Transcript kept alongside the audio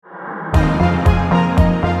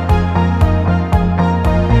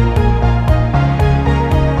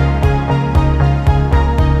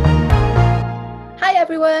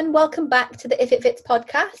welcome back to the If It Fits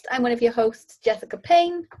podcast. I'm one of your hosts, Jessica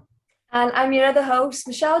Payne. And I'm your other host,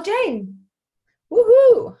 Michelle Jane.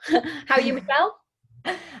 Woohoo! How are you, Michelle?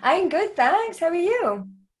 I'm good, thanks. How are you?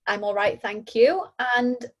 I'm all right, thank you.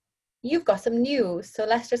 And you've got some news, so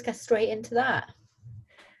let's just get straight into that.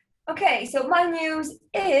 Okay, so my news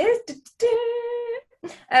is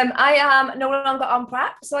I am no longer on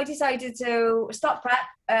PrEP, so I decided to stop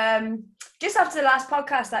PrEP just after the last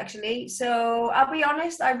podcast, actually. So I'll be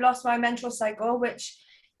honest, I've lost my menstrual cycle, which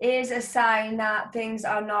is a sign that things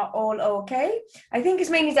are not all okay. I think it's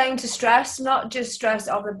mainly down to stress, not just stress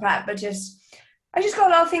of the PrEP, but I just got a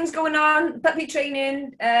lot of things going on, puppy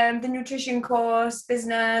training, the nutrition course,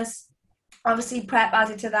 business, obviously PrEP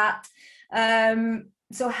added to that.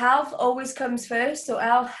 So health always comes first. So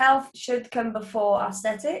our health should come before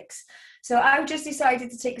aesthetics. So I've just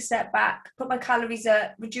decided to take a step back, put my calories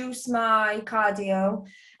up, reduce my cardio.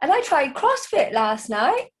 And I tried CrossFit last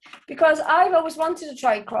night because I've always wanted to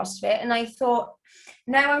try CrossFit. And I thought,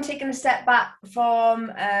 now I'm taking a step back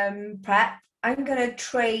from PrEP. I'm going to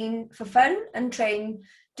train for fun and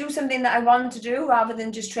do something that I want to do rather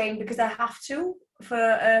than just train because I have to for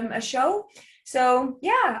a show. So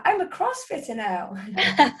yeah, I'm a CrossFitter now.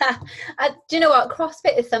 Do you know what?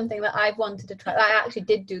 CrossFit is something that I've wanted to try. I actually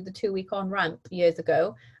did do the 2-week on ramp years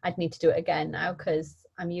ago. I'd need to do it again now because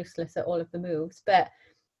I'm useless at all of the moves. But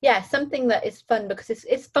yeah, something that is fun because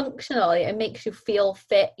it's functional. It makes you feel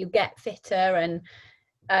fit. You get fitter, and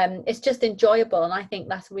it's just enjoyable. And I think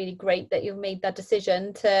that's really great that you've made that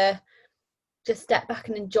decision to just step back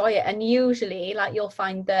and enjoy it. And usually, like, you'll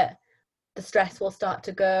find that the stress will start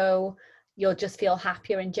to go. You'll just feel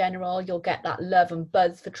happier in general. You'll get that love and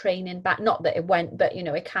buzz for training back. Not that it went, but you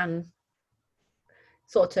know, it can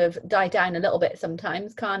sort of die down a little bit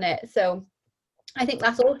sometimes, can't it? So I think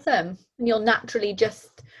that's awesome. And you'll naturally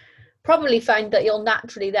just probably find that you'll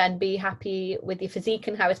naturally then be happy with your physique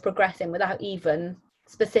and how it's progressing without even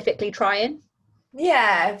specifically trying.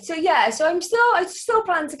 Yeah, so I still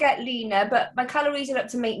plan to get leaner, but my calories are up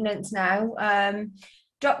to maintenance now.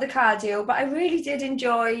 Drop the cardio, but I really did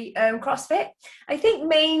enjoy CrossFit. I think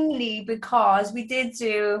mainly because we did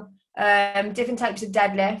do different types of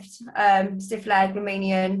deadlift, stiff leg,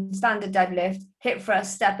 Romanian, standard deadlift, hip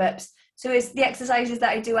thrust, step ups. So it's the exercises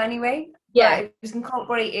that I do anyway. Yeah, it was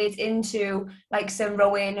incorporated into like some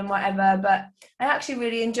rowing and whatever, but I actually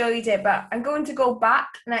really enjoyed it. But I'm going to go back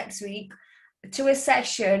next week to a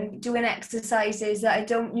session doing exercises that I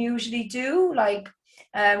don't usually do, like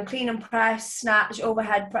clean and press, snatch,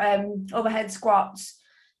 overhead squats,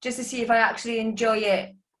 just to see if I actually enjoy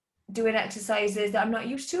it, doing exercises that I'm not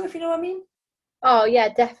used to, if you know what I mean. oh yeah,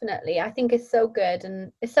 definitely. I think it's so good,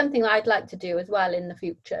 and it's something I'd like to do as well in the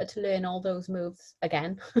future, to learn all those moves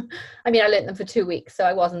again. I mean, I learned them for 2 weeks, so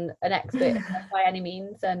I wasn't an expert by any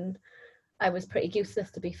means, and I was pretty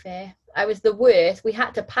useless, to be fair. I was the worst. We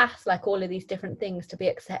had to pass like all of these different things to be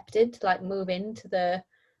accepted, to like move into the,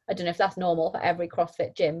 I don't know if that's normal for every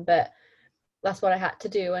CrossFit gym, but that's what I had to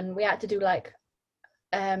do. And we had to do like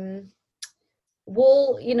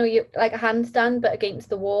wall, you know, you like a handstand but against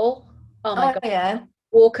the wall. Oh my God. Yeah.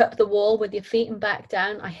 Walk up the wall with your feet and back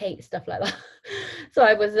down. I hate stuff like that. So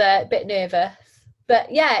I was a bit nervous.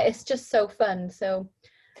 But yeah, it's just so fun. So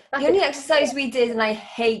the only exercise we did, and I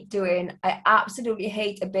hate doing, I absolutely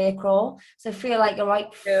hate a bear crawl. So I feel like a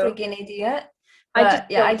right frigging idiot.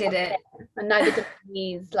 But I did it. And neither do my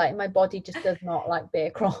knees. Like, my body just does not like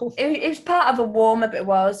bear crawl. It was part of a warm up, it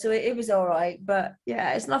was, so it was all right. But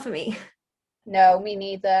yeah, it's not for me. No, me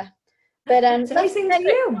neither. But so nice thing to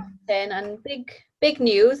you. And big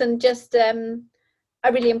news, and just a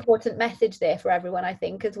really important message there for everyone, I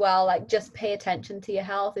think, as well. Like, just pay attention to your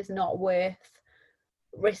health. It's not worth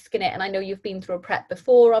risking it. And I know you've been through a PrEP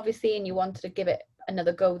before, obviously, and you wanted to give it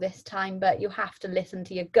another go this time, but you have to listen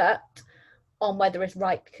to your gut on whether it's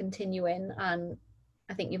right continuing, and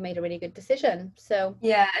I think you've made a really good decision. So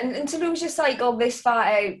yeah, and to lose your cycle this far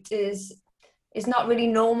out is not really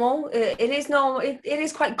normal. It is normal. It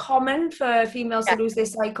is quite common for females to lose their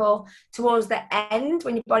cycle towards the end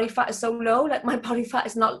when your body fat is so low. Like, my body fat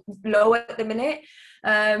is not low at the minute.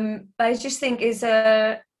 But I just think it's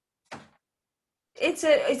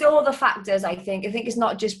all the factors. I think it's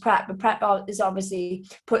not just PrEP, but PrEP is obviously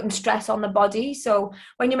putting stress on the body. So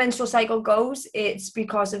when your menstrual cycle goes, it's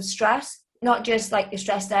because of stress, not just like you're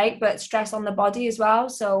stressed out, but stress on the body as well.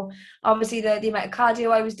 So obviously the amount of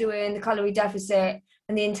cardio I was doing, the calorie deficit,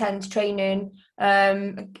 and the intense training,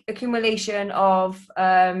 accumulation of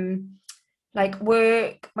like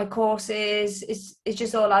work, my courses, it's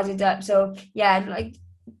just all added up. So yeah, like,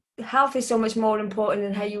 health is so much more important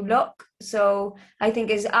than how you look. So I think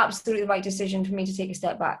it's absolutely the right decision for me to take a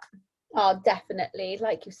step back. Oh, definitely.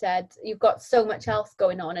 Like you said, you've got so much else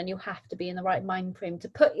going on and you have to be in the right mind frame to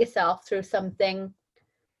put yourself through something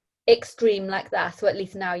extreme like that. So at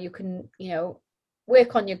least now you can,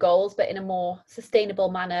 work on your goals, but in a more sustainable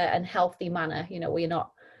manner and healthy manner, where you're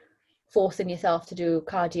not forcing yourself to do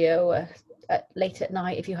cardio late at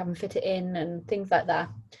night if you haven't fit it in and things like that.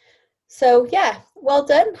 So yeah, well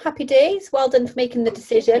done. Happy days. Well done for making the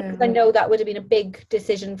decision, because I know that would have been a big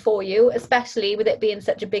decision for you, especially with it being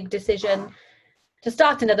such a big decision to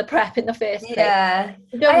start another prep in the first place. Yeah,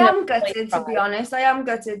 I am gutted, to be honest. I am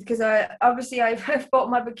gutted because I've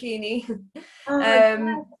bought my bikini. I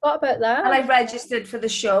forgot about that. And I've registered for the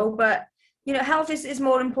show, but health is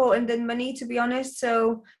more important than money, to be honest.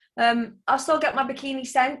 So I'll still get my bikini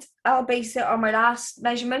sent. I'll base it on my last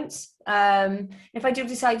measurements. If I do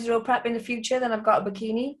decide to do a prep in the future, then I've got a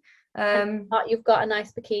bikini. You've got a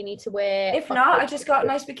nice bikini to wear. If not, I just got a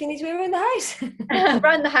nice bikini to wear around the house.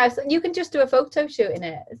 Around the house, and you can just do a photo shoot in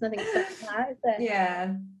it. There's nothing stopping that, is there?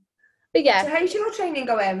 Yeah. But yeah. So how's your training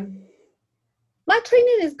going? My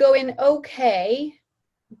training is going okay,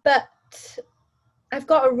 but I've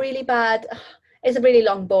got a really bad. It's a really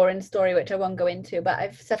long, boring story, which I won't go into, but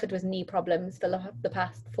I've suffered with knee problems for the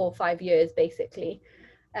past 4 or 5 years, basically.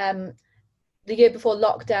 The year before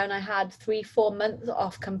lockdown, I had 3-4 months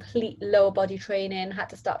off complete lower body training, had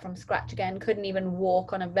to start from scratch again, couldn't even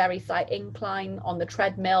walk on a very slight incline on the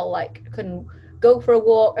treadmill, like couldn't go for a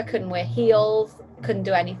walk, I couldn't wear heels, couldn't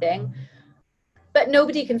do anything. But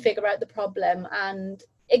nobody can figure out the problem, and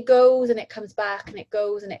it goes and it comes back and it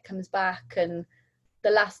goes and it comes back. And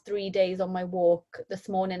the last 3 days on my walk, this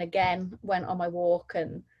morning again, went on my walk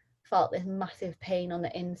and felt this massive pain on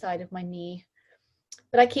the inside of my knee.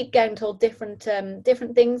 But I keep getting told different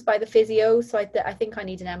things by the physio, so I think I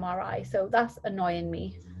need an MRI. So that's annoying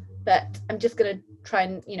me. But I'm just going to try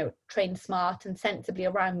and, train smart and sensibly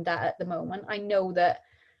around that at the moment. I know that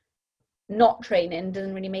not training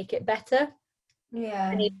doesn't really make it better. Yeah.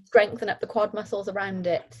 I need to strengthen up the quad muscles around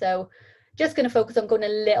it. So just going to focus on going a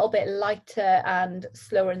little bit lighter and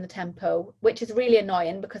slower in the tempo, which is really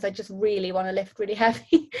annoying because I just really want to lift really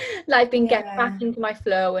heavy. I've been getting back into my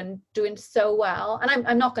flow and doing so well. And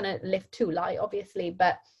I'm not going to lift too light, obviously,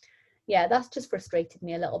 but yeah, that's just frustrated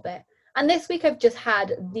me a little bit. And this week I've just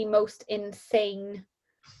had the most insane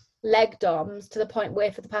leg DOMs, to the point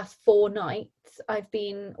where for the past 4 nights I've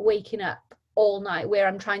been waking up all night where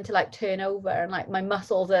I'm trying to turn over and my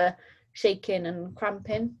muscles are shaking and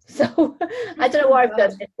cramping. So I don't know what I've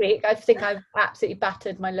done this week. I think I've absolutely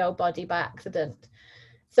battered my low body by accident.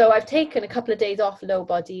 So I've taken a couple of days off low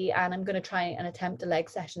body and I'm going to try and attempt a leg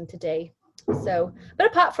session today. So, but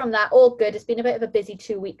apart from that, all good. It's been a bit of a busy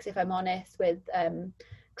 2 weeks, if I'm honest, with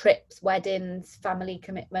trips, weddings, family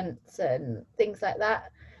commitments and things like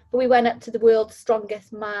that. But we went up to the World's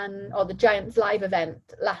Strongest Man, or the Giants Live event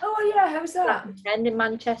last weekend in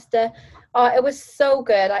Manchester. Oh, it was so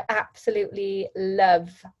good. I absolutely love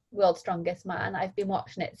World's Strongest Man. I've been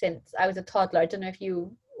watching it since I was a toddler. I don't know if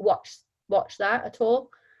you watch that at all.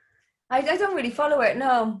 I don't really follow it,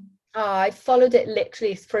 no. Oh, I followed it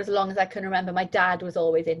literally for as long as I can remember. My dad was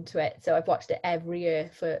always into it, so I've watched it every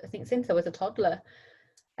year I think since I was a toddler.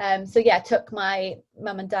 So yeah, I took my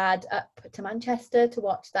mum and dad up to Manchester to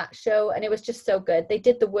watch that show, and it was just so good. They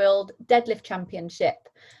did the World Deadlift Championship,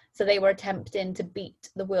 so they were attempting to beat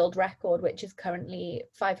the world record, which is currently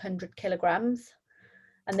 500 kilograms.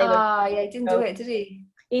 And they he didn't do it, did he?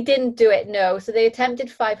 He didn't do it, no. So they attempted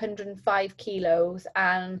 505 kilos,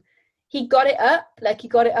 and he got it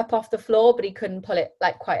up off the floor, but he couldn't pull it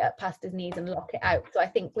quite up past his knees and lock it out. So I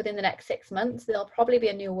think within the next 6 months, there'll probably be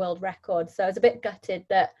a new world record. So I was a bit gutted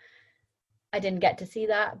that I didn't get to see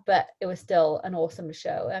that, but it was still an awesome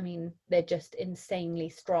show. I mean, they're just insanely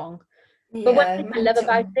strong. Yeah, but one thing I love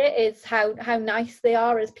about it is how nice they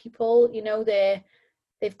are as people.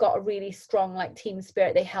 They've got a really strong team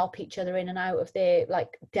spirit. They help each other in and out of their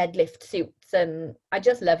deadlift suits, and I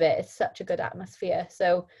just love it. It's such a good atmosphere.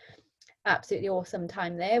 So absolutely awesome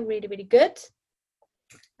time there. Really, really good.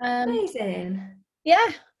 Amazing.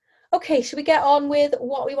 Yeah. Okay, should we get on with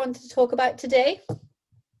what we wanted to talk about today?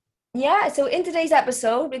 Yeah, so in today's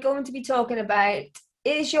episode, we're going to be talking about,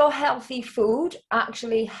 is your healthy food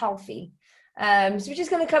actually healthy? So we're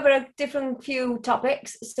just going to cover a different few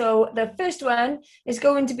topics. So the first one is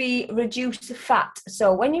going to be reduced fat.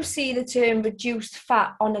 So when you see the term reduced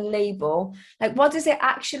fat on a label, what does it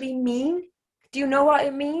actually mean? Do you know what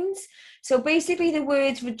it means? So basically the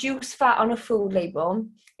words reduced fat on a food label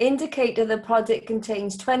indicate that the product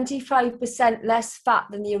contains 25% less fat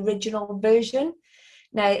than the original version.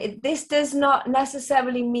 Now, this does not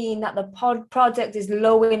necessarily mean that the product is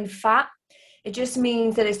low in fat. It just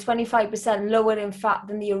means that it's 25% lower in fat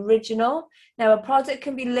than the original. Now, a product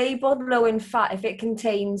can be labeled low in fat if it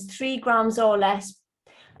contains 3 grams or less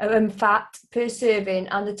fat per serving,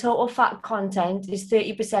 and the total fat content is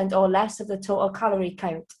 30% or less of the total calorie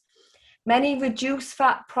count. Many reduced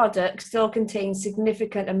fat products still contain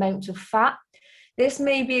significant amounts of fat. This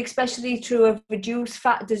may be especially true of reduced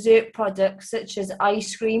fat dessert products such as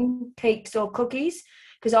ice cream, cakes, or cookies,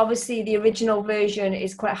 because obviously the original version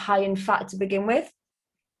is quite high in fat to begin with.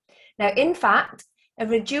 Now, in fact, a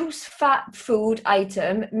reduced fat food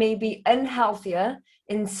item may be unhealthier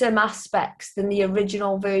in some aspects than the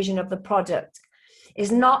original version of the product.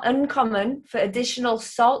 It's not uncommon for additional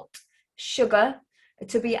salt, sugar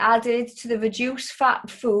to be added to the reduced fat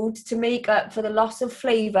food to make up for the loss of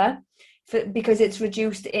flavour because it's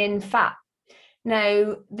reduced in fat.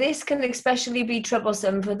 Now, this can especially be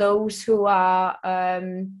troublesome for those who are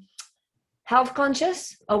health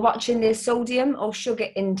conscious or watching their sodium or sugar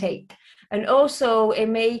intake. And also it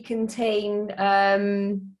may contain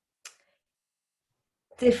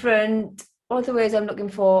different, what are the words I'm looking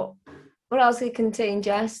for? What else they contain,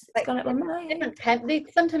 Jess? Like they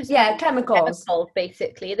sometimes chemicals.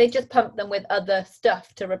 Basically, they just pump them with other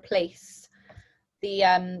stuff to replace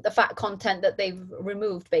the fat content that they've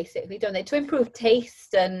removed, basically, don't they? To improve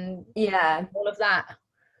taste and all of that.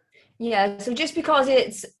 Yeah, so just because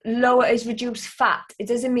it's reduced fat, it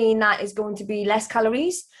doesn't mean that it's going to be less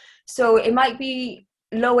calories. So it might be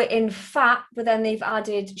lower in fat, but then they've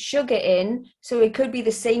added sugar in, so it could be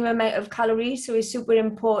the same amount of calories. So it's super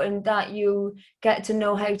important that you get to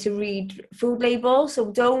know how to read food labels.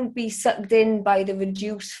 So don't be sucked in by the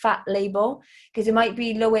reduced fat label, because it might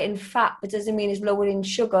be lower in fat, but doesn't mean it's lower in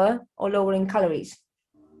sugar or lower in calories.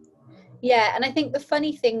 Yeah, and I think the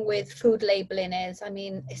funny thing with food labeling is, I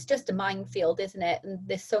mean, it's just a minefield, isn't it? And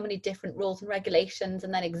there's so many different rules and regulations,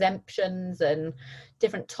 and then exemptions and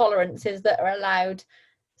different tolerances that are allowed.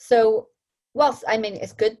 So whilst, I mean,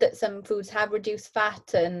 it's good that some foods have reduced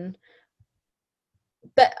fat,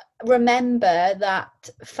 but remember that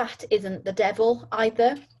fat isn't the devil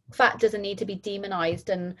either. Fat doesn't need to be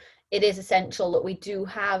demonized, and it is essential that we do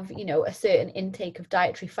have, you know, a certain intake of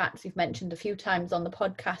dietary fats. We've mentioned a few times on the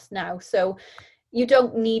podcast now. So you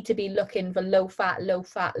don't need to be looking for low fat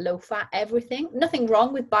everything. Nothing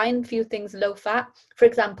wrong with buying a few things low fat. For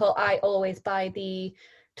example, I always buy the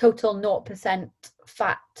total 0%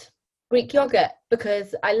 fat Greek yogurt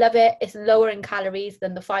because I love it. It's lower in calories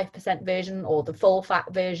than the 5% version or the full fat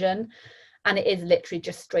version. And it is literally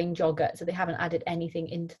just strained yogurt. So they haven't added anything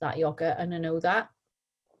into that yogurt. And I know that.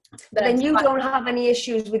 But then you don't have any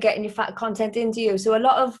issues with getting your fat content into you. So a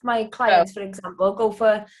lot of my clients, for example, go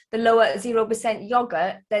for the lower 0%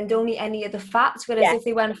 yogurt, then don't eat any of the fats. Whereas if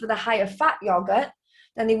they went for the higher fat yogurt,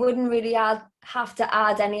 then they wouldn't really have to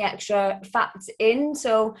add any extra fats in.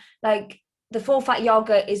 So like the full fat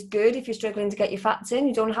yogurt is good if you're struggling to get your fats in.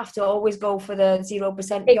 You don't have to always go for the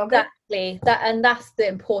 0% yogurt. Exactly. That's the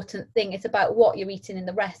important thing. It's about what you're eating in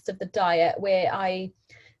the rest of the diet,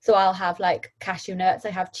 so I'll have like cashew nuts, I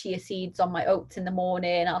have chia seeds on my oats in the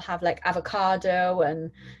morning, I'll have like avocado and,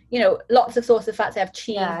 you know, lots of sources of fats. I have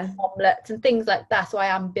cheese, omelets and things like that. So I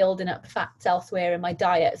am building up fats elsewhere in my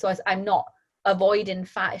diet. So I'm not avoiding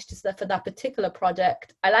fat. It's just that for that particular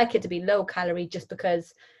product, I like it to be low calorie just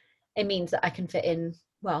because it means that I can fit in,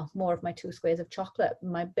 well, more of my 2 squares of chocolate,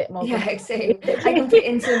 my bit more. Yeah, exactly. I can fit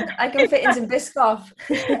in some Biscoff.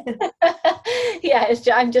 Yeah,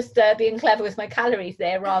 I'm just being clever with my calories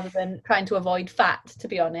there rather than trying to avoid fat, to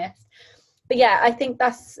be honest. But yeah, I think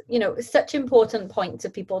that's, you know, such an important point to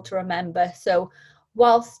people to remember. So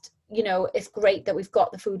whilst, you know, it's great that we've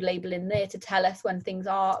got the food label in there to tell us when things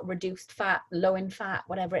are reduced fat, low in fat,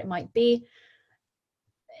 whatever it might be,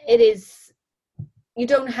 you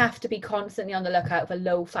don't have to be constantly on the lookout for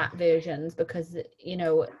low fat versions because, you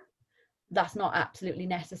know, that's not absolutely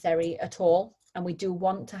necessary at all. And we do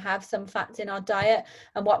want to have some fats in our diet.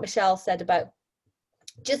 And what Michelle said about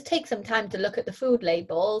just take some time to look at the food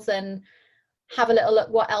labels and have a little look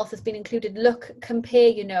what else has been included. Compare,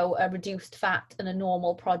 you know, a reduced fat and a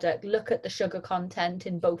normal product. Look at the sugar content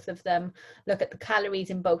in both of them. Look at the calories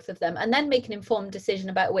in both of them. And then make an informed decision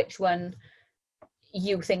about which one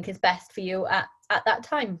you think is best for you at that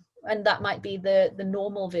time. And that might be the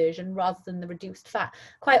normal version rather than the reduced fat.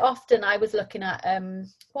 Quite often I was looking at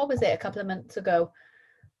what was it a couple of months ago,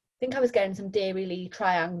 I think I was getting some Dairy Lee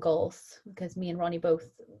triangles because me and Ronnie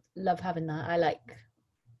both love having that. I like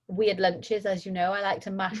weird lunches, as you know. I like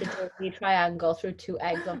to mash a dairy triangle through 2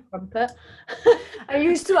 eggs on crumpet. I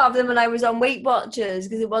used to have them when I was on Weight Watchers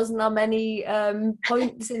because it wasn't that many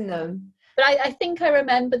points in them. But I think I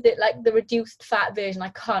remember that, like, the reduced fat version. I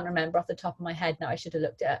can't remember off the top of my head now. I should have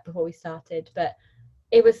looked it up before we started, but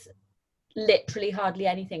it was literally hardly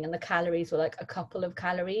anything, and the calories were like a couple of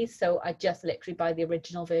calories. So I just literally buy the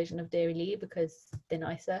original version of Dairylee because they're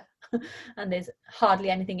nicer and there's hardly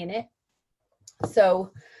anything in it.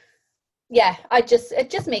 So yeah, I just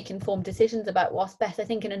make informed decisions about what's best. I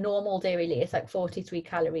think in a normal Dairylee it's like 43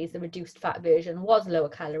 calories. The reduced fat version was lower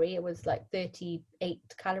calorie. It was like 38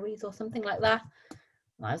 calories or something like that.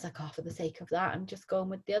 And I was like, oh, for the sake of that, I'm just going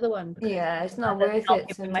with the other one. Yeah, it's not worth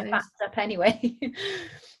it sometimes. My fats up anyway.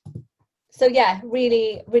 So yeah,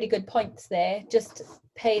 really, really good points there. Just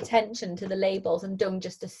pay attention to the labels and don't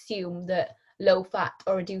just assume that low fat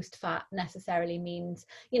or reduced fat necessarily means,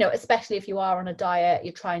 you know, especially if you are on a diet,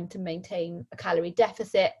 you're trying to maintain a calorie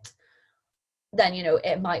deficit, then, you know,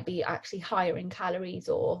 it might be actually higher in calories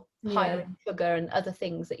or higher in sugar and other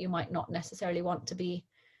things that you might not necessarily want to be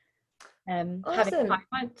having high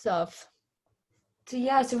amounts of. So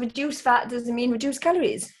yeah, so reduced fat doesn't mean reduced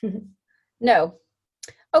calories. No.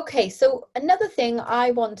 Okay, so another thing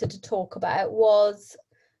I wanted to talk about was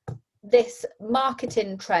this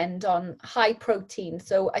marketing trend on high protein.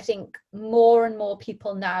 So I think more and more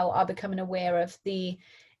people now are becoming aware of the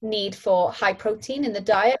need for high protein in the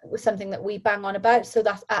diet. It was something that we bang on about. So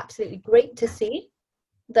that's absolutely great to see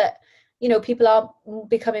that, you know, people are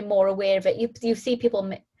becoming more aware of it. You see people,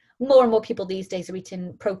 more and more people these days are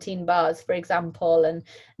eating protein bars, for example. And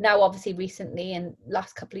now obviously recently in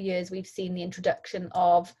last couple of years, we've seen the introduction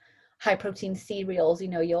of high protein cereals. You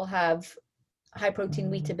know, you'll have high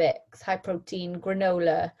protein Weetabix, high protein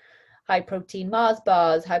granola, high protein Mars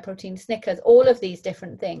bars, high protein Snickers, all of these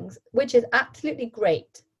different things, which is absolutely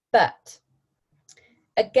great. But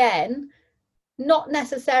again, not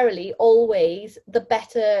necessarily always the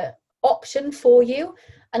better option for you.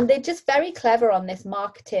 And they're just very clever on this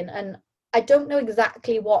marketing. And I don't know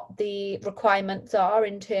exactly what the requirements are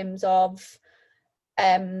in terms of,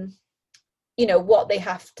 you know, what they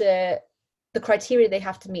have to, the criteria they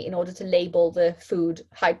have to meet in order to label the food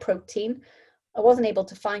high protein. I wasn't able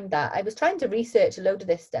to find that. I was trying to research a load of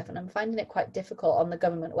this stuff and I'm finding it quite difficult on the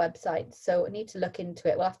government website. So I need to look into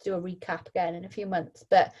it. We'll have to do a recap again in a few months.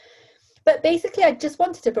 But basically, I just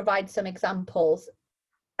wanted to provide some examples.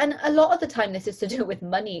 And a lot of the time this is to do with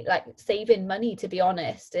money, like saving money, to be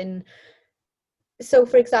honest. And so,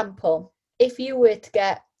 for example, if you were to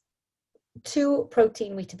get 2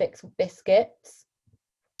 protein Weetabix biscuits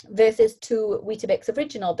versus 2 Weetabix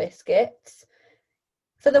original biscuits,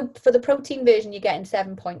 for the protein version you're getting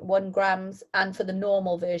 7.1 grams, and for the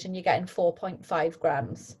normal version you're getting 4.5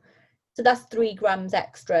 grams. So that's 3 grams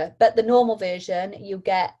extra. But the normal version you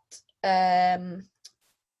get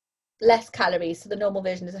less calories. So the normal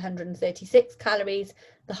version is 136 calories.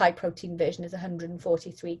 The high protein version is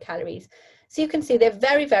 143 calories. So you can see they're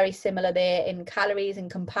very, very similar there in calories in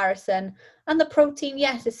comparison. And the protein,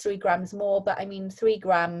 yes, is 3 grams more, but I mean, 3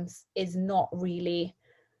 grams is not really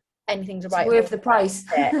anything to write. It's worth the price.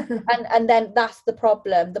 and then that's the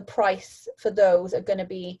problem. The price for those are going to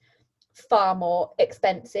be far more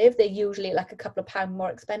expensive. They're usually like a couple of pounds more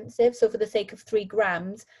expensive. So for the sake of 3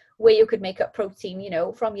 grams, where you could make up protein, you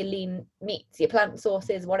know, from your lean meats, your plant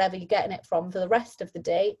sources, whatever you're getting it from for the rest of the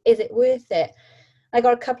day, is it worth it? I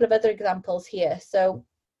got a couple of other examples here. So,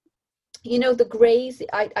 you know, the Graze,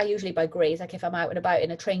 I usually buy Graze, like if I'm out and about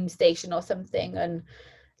in a train station or something, and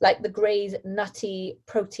like the Graze nutty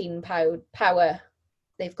protein power,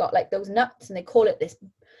 they've got like those nuts and they call it this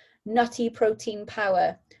nutty protein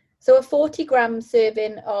power. So a 40 gram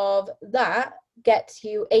serving of that gets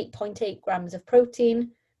you 8.8 grams of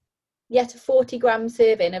protein, yet a 40 gram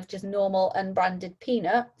serving of just normal unbranded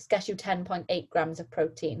peanuts gets you 10.8 grams of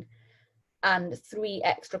protein and 3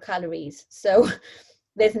 extra calories. So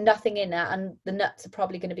there's nothing in that, and the nuts are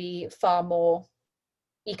probably going to be far more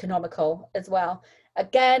economical as well.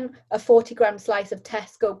 Again, a 40 gram slice of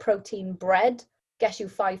Tesco protein bread gets you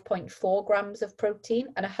 5.4 grams of protein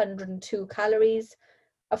and 102 calories.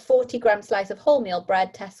 A 40 gram slice of wholemeal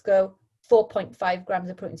bread, Tesco, 4.5 grams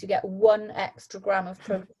of protein. So you get 1 extra gram of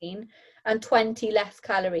protein and 20 less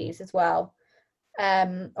calories as well,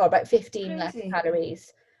 or about 15 less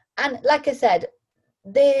calories. And like I said,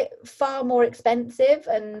 they're far more expensive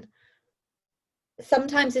and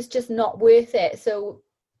sometimes it's just not worth it. So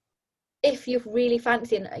if you really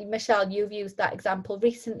fancy, and Michelle, you've used that example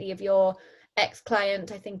recently of your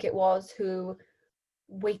ex-client, I think it was, who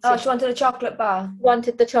waited. Oh, she wanted a chocolate bar.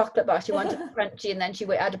 Wanted the chocolate bar, she wanted crunchy, and then she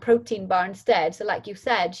had a protein bar instead. So like you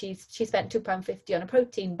said, she spent £2.50 on a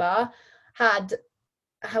protein bar, had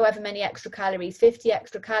however many extra calories, 50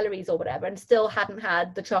 extra calories or whatever, and still hadn't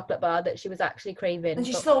had the chocolate bar that she was actually craving. And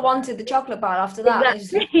she still wanted the chocolate bar after that.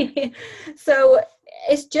 Exactly. So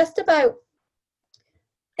it's just about,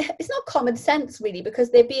 it's not common sense really, because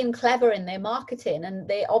they're being clever in their marketing and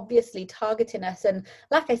they're obviously targeting us. And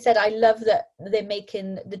like I said, I love that they're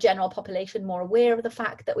making the general population more aware of the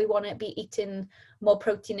fact that we want to be eating more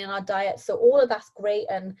protein in our diet. So all of that's great.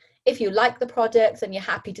 And if you like the products and you're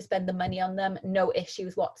happy to spend the money on them, no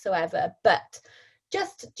issues whatsoever. But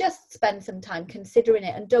just spend some time considering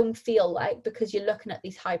it, and don't feel like because you're looking at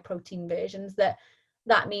these high protein versions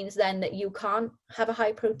that means then that you can't have a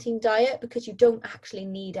high protein diet, because you don't actually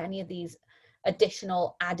need any of these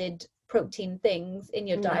additional added protein things in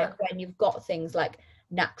your diet when you've got things like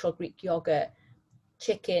natural Greek yogurt,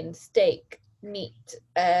 chicken, steak, meat,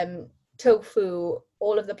 tofu,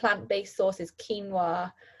 all of the plant-based sources,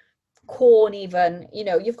 quinoa, corn even,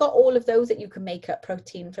 you've got all of those that you can make up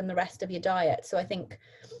protein from the rest of your diet. So I think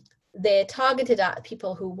they're targeted at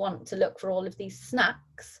people who want to look for all of these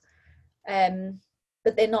snacks,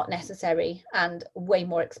 but they're not necessary and way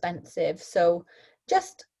more expensive. So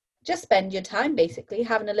just spend your time basically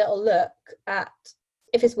having a little look at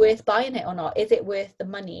if it's worth buying it or not. Is it worth the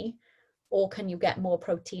money, or can you get more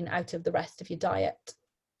protein out of the rest of your diet?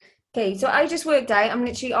 Okay, so I just worked out, I'm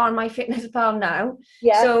literally on MyFitnessPal now.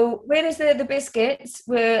 Yeah. So whereas the biscuits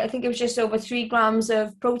were, I think it was just over 3 grams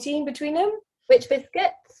of protein between them. Which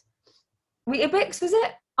biscuits? Weetabix, was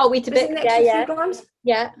it? Oh, Weetabix, yeah. 3 grams?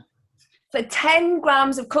 Yeah. So 10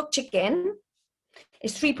 grams of cooked chicken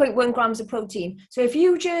is 3.1 grams of protein. So if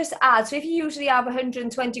you just add, so if you usually have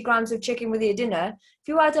 120 grams of chicken with your dinner, if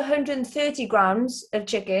you add 130 grams of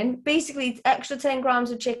chicken, basically extra 10 grams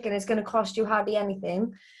of chicken is going to cost you hardly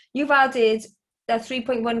anything. You've added the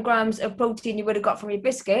 3.1 grams of protein you would have got from your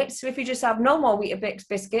biscuits. So if you just have normal Weetabix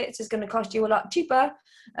biscuits, it's going to cost you a lot cheaper.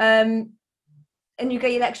 And you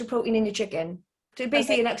get your extra protein in your chicken. So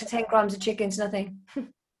basically an extra 10 grams of chicken is nothing.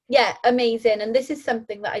 Yeah, amazing. And this is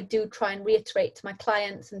something that I do try and reiterate to my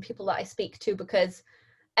clients and people that I speak to, because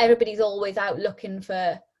everybody's always out looking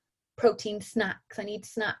for protein snacks. I need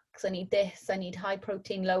snacks, I need this, I need high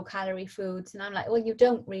protein, low calorie foods. And I'm like, well, you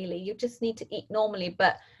don't really. You just need to eat normally,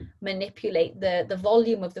 but manipulate the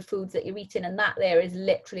volume of the foods that you're eating. And that there is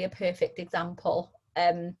literally a perfect example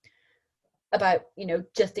about,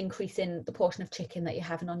 just increasing the portion of chicken that you're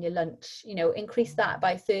having on your lunch. Increase that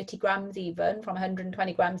by 30 grams, even from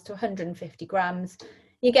 120 grams to 150 grams.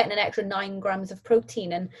 You're getting an extra 9 grams of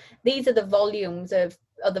protein. And these are the volumes of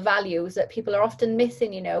the values that people are often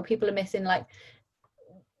missing. People are missing, like,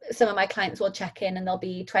 some of my clients will check in and they'll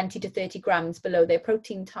be 20 to 30 grams below their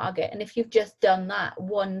protein target. And if you've just done that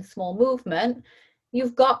one small movement,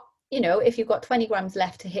 you've got, if you've got 20 grams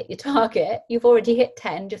left to hit your target, you've already hit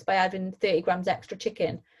 10 just by adding 30 grams extra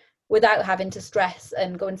chicken, without having to stress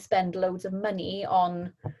and go and spend loads of money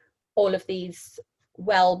on all of these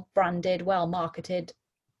well-branded, well-marketed,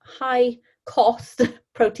 high-cost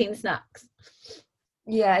protein snacks.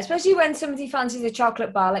 Yeah, especially when somebody fancies a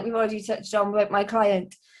chocolate bar, like we've already touched on with my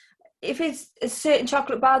client. If it's a certain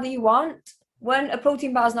chocolate bar that you want, a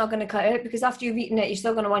protein bar is not going to cut it, because after you've eaten it, you're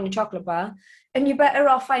still going to want your chocolate bar. And you're better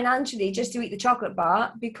off financially just to eat the chocolate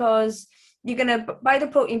bar, because you're going to buy the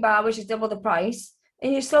protein bar, which is double the price,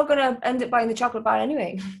 and you're still going to end up buying the chocolate bar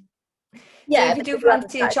anyway. Yeah, so if you do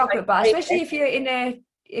fancy a chocolate bar, especially if you're in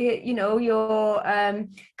your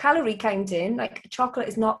calorie counting, like, chocolate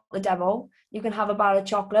is not the devil. You can have a bar of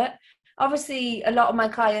chocolate. Obviously, a lot of my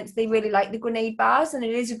clients, they really like the grenade bars, and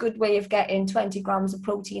it is a good way of getting 20 grams of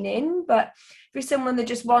protein in. But if you're someone that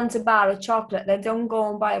just wants a bar of chocolate, then don't go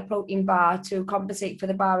and buy a protein bar to compensate for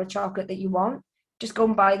the bar of chocolate that you want. Just go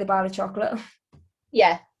and buy the bar of chocolate.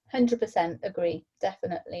 Yeah, 100% agree.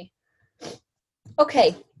 Definitely.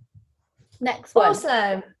 Okay, next one.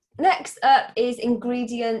 Awesome. Next up is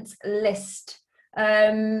ingredients list.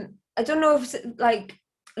 I don't know if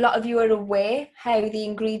a lot of you are aware how the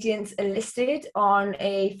ingredients are listed on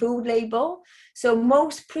a food label. So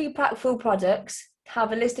most pre-packed food products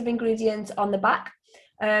have a list of ingredients on the back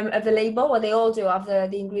of the label, or they all do have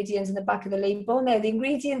the ingredients in the back of the label. Now, the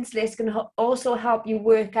ingredients list can also help you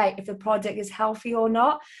work out if the product is healthy or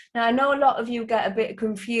not. Now, I know a lot of you get a bit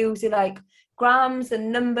confused with like grams and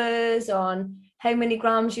numbers on how many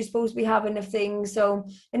grams you're supposed to be having of things. So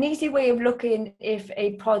an easy way of looking if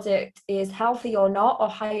a product is healthy or not, or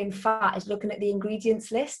high in fat, is looking at the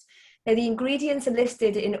ingredients list. Now, the ingredients are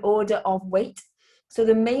listed in order of weight. So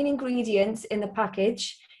the main ingredients in the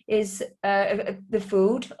package is the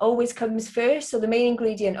food always comes first. So the main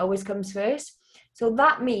ingredient always comes first. So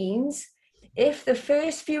that means if the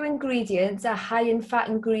first few ingredients are high in fat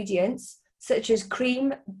ingredients, such as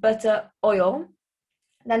cream, butter, oil,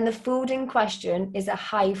 then the food in question is a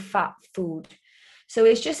high fat food. So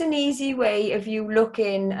it's just an easy way of you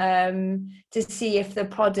looking to see if the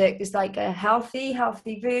product is like a healthy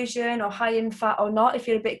version or high in fat or not. If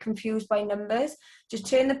you're a bit confused by numbers, just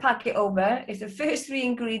turn the packet over. If the first three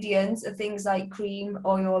ingredients are things like cream,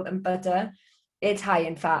 oil and butter, it's high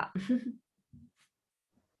in fat.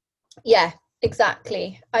 Yeah,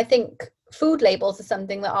 exactly. I think food labels are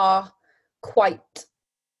something that are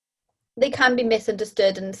they can be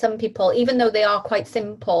misunderstood, and some people, even though they are quite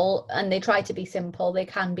simple and they try to be simple, they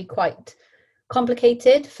can be quite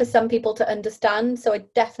complicated for some people to understand. So I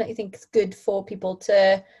definitely think it's good for people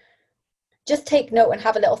to just take note and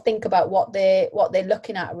have a little think about what they're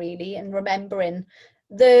looking at, really, and remembering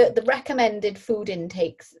the recommended food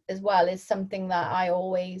intakes as well is something that I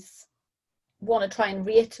always want to try and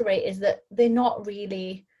reiterate, is that they're not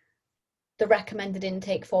really the recommended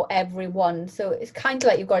intake for everyone. So it's kind of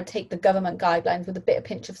like you've got to take the government guidelines with a bit of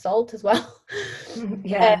pinch of salt as well.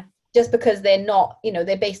 Yeah. Just because they're not,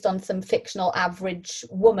 they're based on some fictional average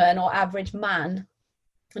woman or average man.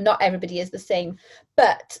 And not everybody is the same.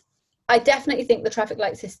 But I definitely think the traffic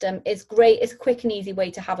light system is great. It's a quick and easy way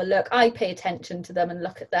to have a look. I pay attention to them and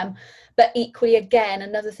look at them. But equally, again,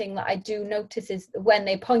 another thing that I do notice is when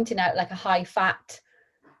they're pointing out like a high fat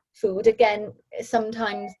food, again,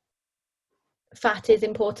 sometimes fat is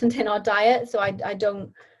important in our diet. So I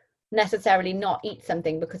don't necessarily not eat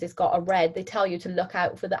something because it's got a red. They tell you to look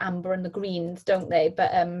out for the amber and the greens, don't they?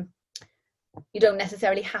 But you don't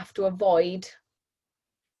necessarily have to avoid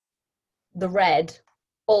the red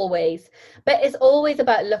always. But it's always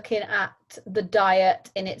about looking at the diet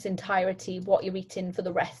in its entirety, what you're eating for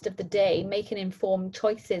the rest of the day, making informed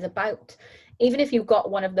choices about, even if you've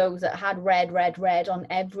got one of those that had red on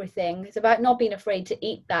everything, it's about not being afraid to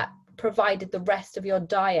eat that, provided the rest of your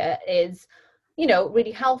diet is,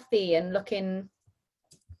 really healthy and looking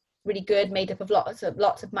really good, made up of lots of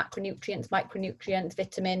macronutrients, micronutrients,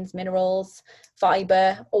 vitamins, minerals,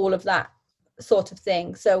 fiber, all of that sort of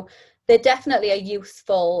thing. So they're definitely a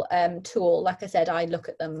useful tool. Like I said, I look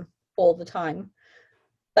at them all the time.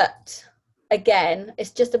 But again,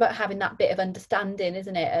 it's just about having that bit of understanding,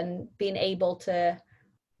 isn't it? And being able to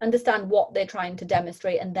understand what they're trying to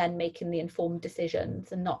demonstrate and then making the informed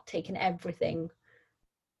decisions and not taking everything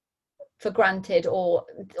for granted or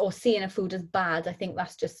seeing a food as bad. I think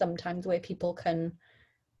that's just sometimes where people can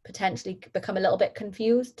potentially become a little bit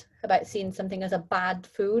confused about seeing something as a bad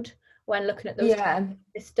food when looking at those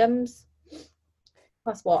systems.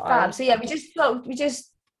 That's what So yeah, we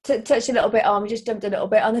just touched a little bit on, we just jumped a little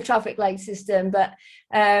bit on the traffic light system, but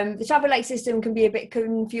the traffic light system can be a bit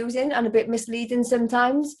confusing and a bit misleading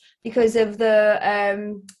sometimes because of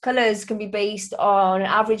the colours can be based on an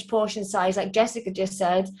average portion size. Like Jessica just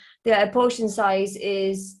said, the portion size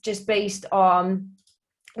is just based on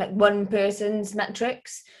like one person's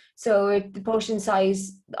metrics. So the portion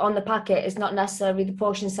size on the packet is not necessarily the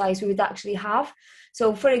portion size we would actually have.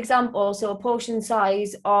 So for example, a portion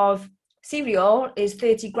size of cereal is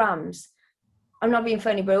 30 grams. I'm not being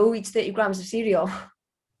funny, but who eats 30 grams of cereal?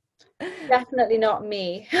 Definitely not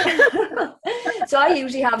me. So I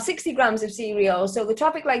usually have 60 grams of cereal. So the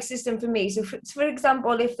traffic light system for me, so for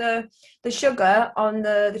example, if the sugar on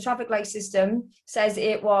the traffic light system says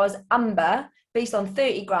it was amber based on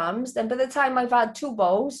 30 grams, then by the time I've had two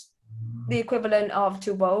bowls, the equivalent of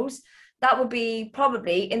two bowls, that would be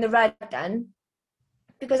probably in the red then,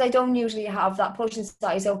 because I don't usually have that portion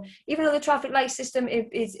size. So even though the traffic light system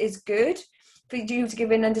is good for you to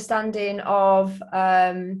give an understanding of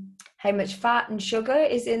how much fat and sugar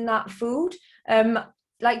is in that food,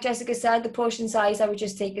 like Jessica said, the portion size I would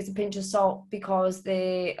just take as a pinch of salt because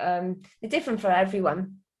they're different for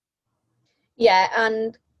everyone. Yeah,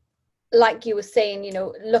 and like you were saying,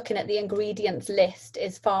 looking at the ingredients list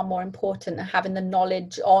is far more important, and having the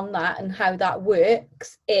knowledge on that and how that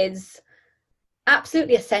works is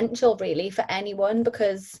absolutely essential really for anyone,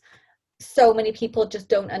 because so many people just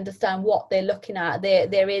don't understand what they're looking at.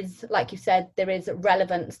 There is, like you said, there is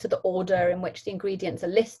relevance to the order in which the ingredients are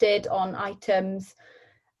listed on items,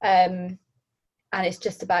 and it's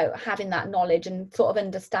just about having that knowledge and sort of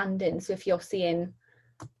understanding. So if you're seeing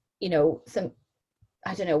some,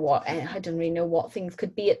 I don't really know what things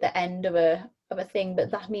could be at the end of a thing, but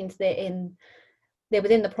that means they're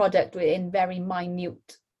within the product in very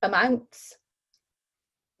minute amounts,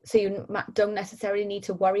 so you don't necessarily need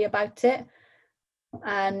to worry about it.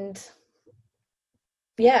 And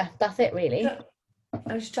yeah, that's it really.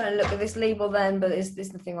 I'm just trying to look at this label then, but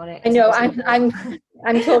there's nothing on it. I know, I'm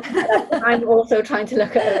talking about that. I'm also trying to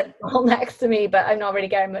look at a label next to me, but I'm not really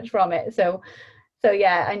getting much from it. So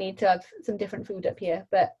yeah, I need to have some different food up here.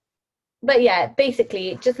 But yeah,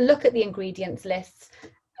 basically just look at the ingredients lists,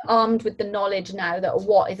 armed with the knowledge now that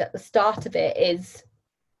what is at the start of it is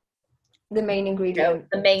the main ingredient,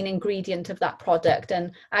 the main ingredient of that product.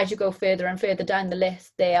 And as you go further and further down the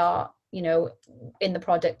list, they are, in the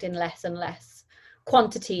product in less and less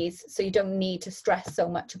quantities, so you don't need to stress so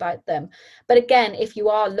much about them. But again, if you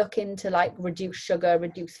are looking to like reduce sugar,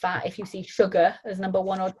 reduce fat, if you see sugar as number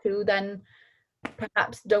 1 or 2, then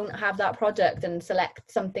perhaps don't have that product and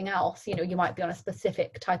select something else. You might be on a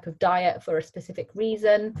specific type of diet for a specific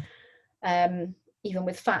reason. Even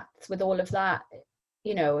with fats, with all of that,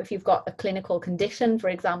 if you've got a clinical condition, for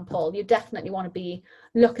example, you definitely want to be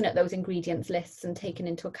looking at those ingredients lists and taking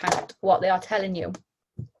into account what they are telling you.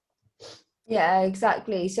 Yeah,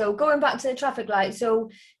 exactly. So going back to the traffic light, so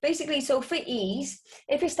basically, so for ease,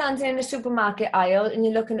 if you're standing in a supermarket aisle and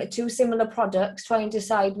you're looking at 2 similar products, trying to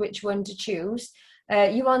decide which one to choose,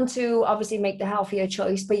 you want to obviously make the healthier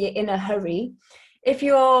choice, but you're in a hurry. If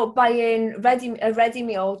you're buying a ready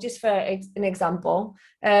meal, just for an example,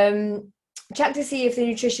 check to see if the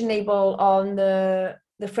nutrition label on the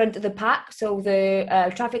front of the pack, so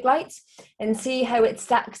the traffic lights, and see how it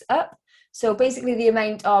stacks up. So basically the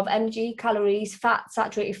amount of energy, calories, fat,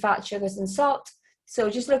 saturated fat, sugars, and salt. So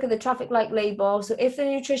just look at the traffic light label. So if the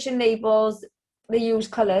nutrition labels, they use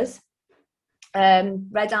colours,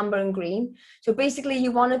 red, amber, and green. So basically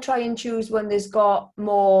you want to try and choose one that's got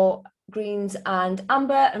more greens and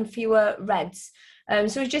amber and fewer reds.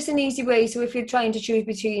 So it's just an easy way. So if you're trying to choose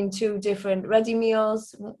between 2 different ready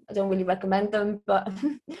meals, I don't really recommend them, but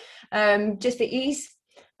just for ease,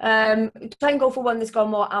 try and go for one that's got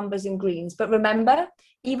more ambers and greens. But remember,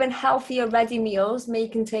 even healthier ready meals may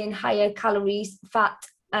contain higher calories, fat,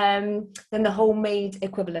 than the homemade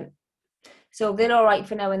equivalent. So they're all right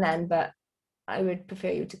for now and then, but I would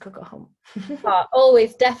prefer you to cook at home.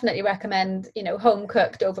 Always definitely recommend, home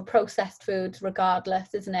cooked over processed foods,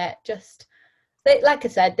 regardless, isn't it? Just like I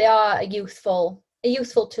said, they are a useful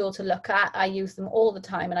tool to look at. I use them all the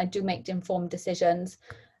time and I do make informed decisions.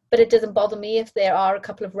 But it doesn't bother me if there are a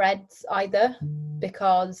couple of reds either,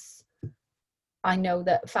 because I know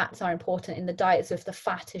that fats are important in the diet. So if the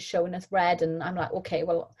fat is showing as red and I'm like, okay,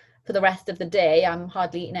 well, for the rest of the day, I'm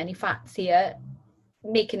hardly eating any fats here,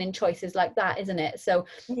 making in choices like that, isn't it? So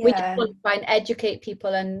we just want to try and educate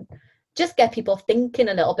people and just get people thinking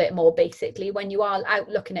a little bit more, basically, when you are out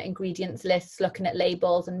looking at ingredients lists, looking at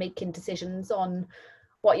labels and making decisions on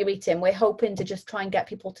what you're eating. We're hoping to just try and get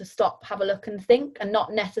people to stop, have a look and think, and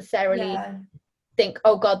not necessarily think,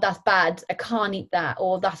 oh God, that's bad, I can't eat that,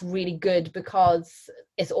 or that's really good because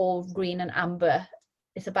it's all green and amber.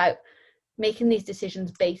 It's about making these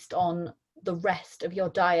decisions based on the rest of your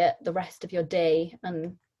diet, the rest of your day,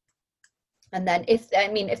 and then if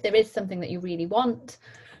there is something that you really want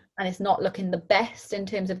and it's not looking the best in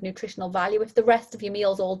terms of nutritional value, if the rest of your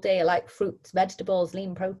meals all day are like fruits, vegetables,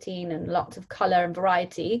 lean protein and lots of colour and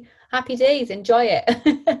variety, happy days, enjoy it.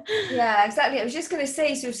 Yeah, exactly. I was just going to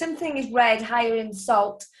say, so if something is red, higher in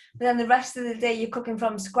salt, but then the rest of the day you're cooking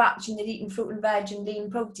from scratch and you're eating fruit and veg and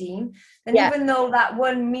lean protein, then even though that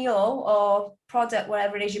one meal or product,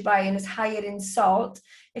 whatever it is you're buying, is higher in salt,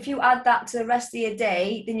 if you add that to the rest of your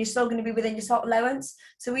day, then you're still going to be within your salt allowance.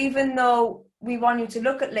 So even though we want you to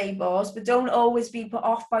look at labels, but don't always be put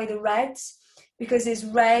off by the reds, because it's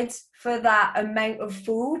red for that amount of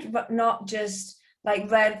food, but not just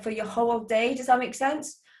like red for your whole day. Does that make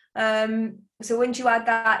sense? So once you add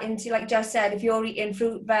that into, like Jess said, if you're eating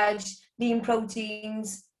fruit, veg, lean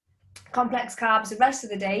proteins, complex carbs the rest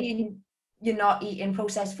of the day, and you're not eating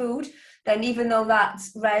processed food, then even though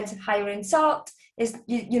that's red, higher in salt,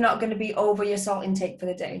 you're not going to be over your salt intake for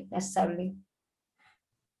the day necessarily.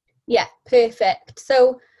 Yeah, perfect.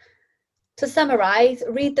 So to summarize,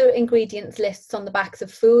 read the ingredients lists on the backs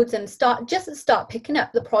of foods and start picking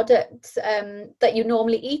up the products that you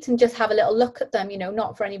normally eat, and just have a little look at them,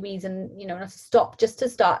 not for any reason, not to stop, just to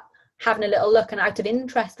start having a little look, and out of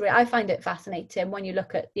interest. I find it fascinating when you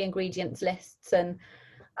look at the ingredients lists, and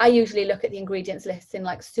I usually look at the ingredients lists in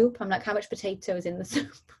like soup. I'm like, how much potato is in the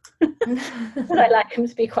soup? I like them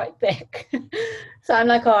to be quite thick. So I'm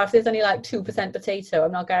like, oh, if there's only like 2% potato,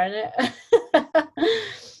 I'm not getting it.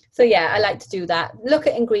 So yeah, I like to do that. Look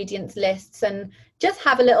at ingredients lists and just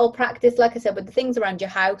have a little practice, like I said, with the things around your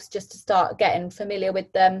house, just to start getting familiar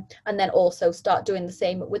with them, and then also start doing the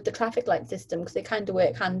same with the traffic light system, because they kind of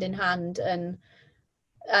work hand in hand, and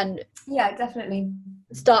yeah, definitely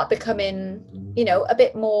start becoming, a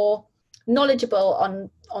bit more knowledgeable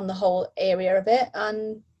on the whole area of it,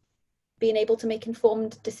 and being able to make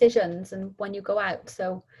informed decisions and when you go out.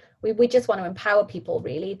 So we just want to empower people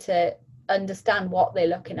really to understand what they're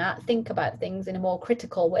looking at, think about things in a more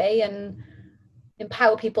critical way, and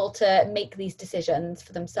empower people to make these decisions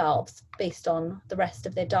for themselves based on the rest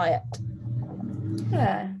of their diet.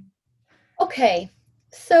 Yeah. Okay,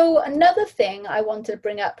 so another thing I wanted to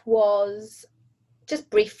bring up was just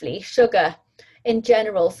briefly sugar in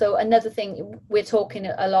general. So another thing, we're talking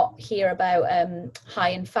a lot here about high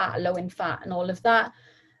in fat, low in fat and all of that.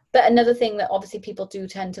 But another thing that obviously people do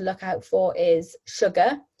tend to look out for is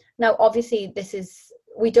sugar. Now, obviously,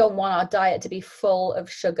 we don't want our diet to be full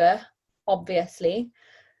of sugar, obviously.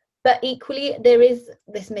 But equally, there is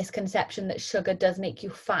this misconception that sugar does make you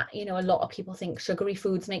fat. You know, a lot of people think sugary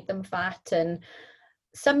foods make them fat. And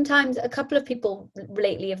sometimes a couple of people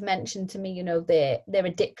lately have mentioned to me, you know, their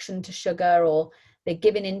addiction to sugar, or they're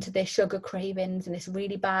giving into their sugar cravings and it's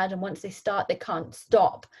really bad. And once they start, they can't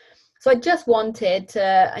stop. So I just wanted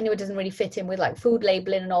to, I know it doesn't really fit in with like food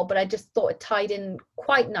labeling and all, but I just thought it tied in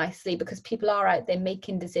quite nicely, because people are out there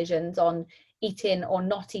making decisions on eating or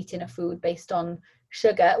not eating a food based on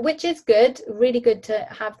sugar, which is good, really good to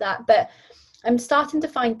have that. But I'm starting to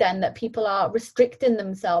find then that people are restricting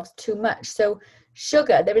themselves too much. So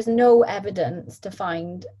sugar, there is no evidence to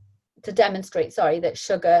demonstrate that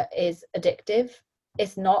sugar is addictive.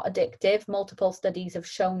 It's not addictive. Multiple studies have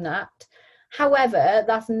shown that. However,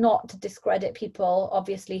 that's not to discredit people,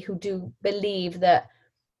 obviously, who do believe that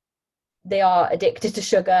they are addicted to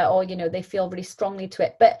sugar, or, you know, they feel really strongly to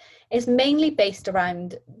it. But it's mainly based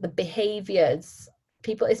around the behaviors.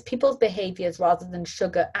 It's people's behaviors rather than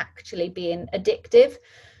sugar actually being addictive.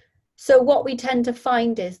 So what we tend to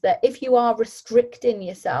find is that if you are restricting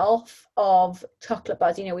yourself of chocolate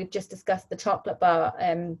bars, you know, we've just discussed the chocolate bar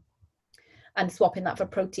and swapping that for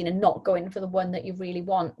protein and not going for the one that you really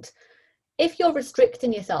want. If you're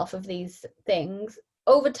restricting yourself of these things,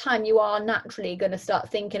 over time, you are naturally going to start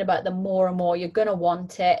thinking about them more and more. You're going to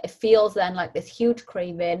want it. It feels then like this huge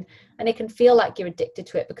craving, and it can feel like you're addicted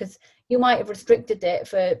to it, because you might have restricted it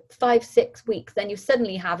for 5-6 weeks. Then you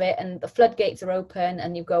suddenly have it and the floodgates are open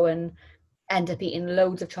and you go and end up eating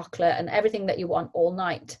loads of chocolate and everything that you want all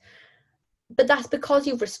night. But that's because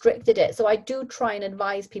you've restricted it. So I do try and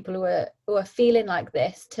advise people who are feeling like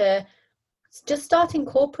this to just start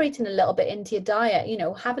incorporating a little bit into your diet. You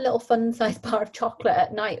know, have a little fun-sized bar of chocolate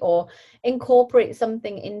at night, or incorporate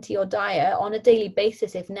something into your diet on a daily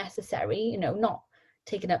basis if necessary. You know, not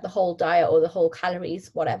taking up the whole diet or the whole calories,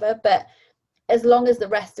 whatever, but as long as the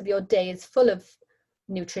rest of your day is full of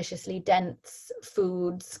nutritiously dense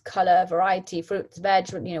foods, color, variety, fruits,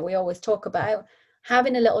 veg, you know, we always talk about,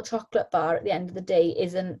 having a little chocolate bar at the end of the day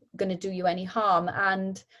isn't going to do you any harm,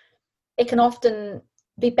 and it can often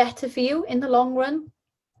be better for you in the long run,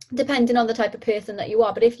 depending on the type of person that you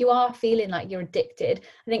are. But if you are feeling like you're addicted,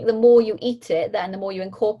 I think the more you eat it, then the more you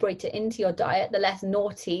incorporate it into your diet, the less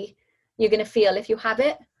naughty you're going to feel if you have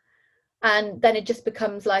it. And then it just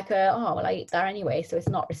becomes like oh, well, I eat that anyway, so it's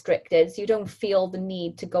not restricted. So you don't feel the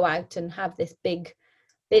need to go out and have this big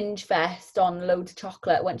binge fest on loads of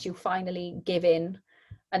chocolate once you finally give in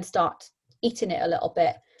and start eating it a little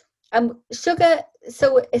bit. Sugar,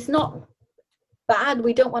 so it's not bad.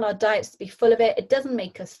 We don't want our diets to be full of it. It doesn't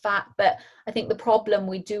make us fat. But I think the problem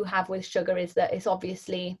we do have with sugar is that it's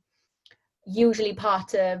obviously usually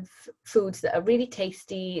part of foods that are really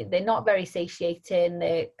tasty. They're not very satiating.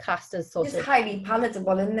 They're cast as sort of highly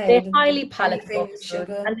palatable, isn't they? They're highly palatable,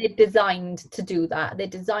 and they're designed to do that. They're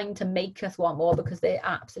designed to make us want more, because they're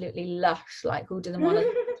absolutely lush. Like, who doesn't want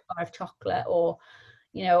a bar of chocolate, or,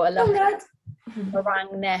 you know, a lush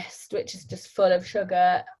meringue nest, which is just full of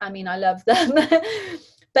sugar? I mean, I love them.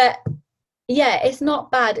 But yeah, it's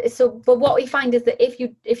not bad. But what we find is that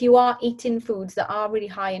if you are eating foods that are really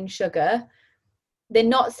high in sugar, they're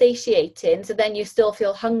not satiating. So then you still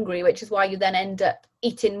feel hungry, which is why you then end up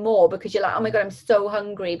eating more, because you're like, oh my God, I'm so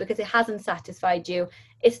hungry, because it hasn't satisfied you.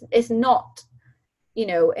 It's not, you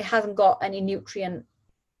know, it hasn't got any nutrient,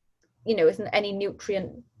 you know, isn't any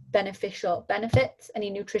nutrient benefits, any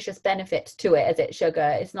nutritious benefits to it, as it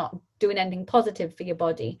sugar. It's not doing anything positive for your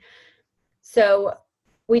body. So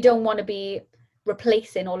we don't want to be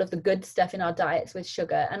replacing all of the good stuff in our diets with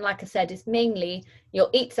sugar. And like I said, it's mainly, you'll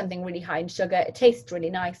eat something really high in sugar, it tastes really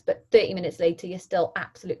nice, but 30 minutes later you're still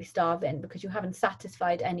absolutely starving, because you haven't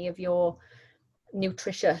satisfied any of your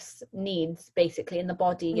nutritious needs basically in the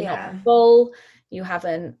body. You're not full, you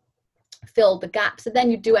haven't filled the gaps, and then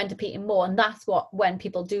you do end up eating more. And that's when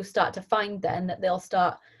people do start to find then that they'll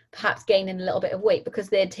start perhaps gaining a little bit of weight, because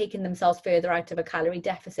they're taking themselves further out of a calorie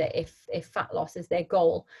deficit if fat loss is their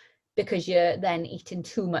goal, because you're then eating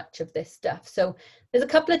too much of this stuff. So there's a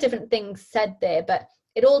couple of different things said there, but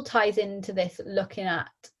it all ties into this looking at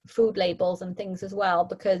food labels and things as well,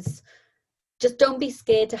 because just don't be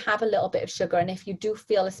scared to have a little bit of sugar. And if you do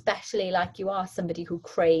feel, especially like you are somebody who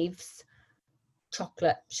craves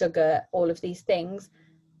chocolate, sugar, all of these things,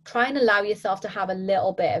 try and allow yourself to have a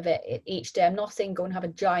little bit of it each day. I'm not saying go and have a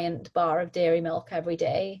giant bar of dairy milk every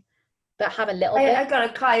day, but have a little bit. I got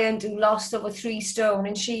a client who lost over 3 stone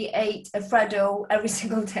and she ate a Freddo every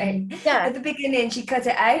single day. Yeah. At the beginning, she cut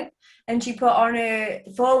it out and she put on her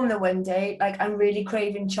phone the one day, like, I'm really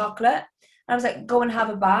craving chocolate. I was like, go and have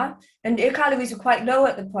a bar. And her calories were quite low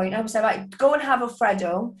at the point. I was like, right, go and have a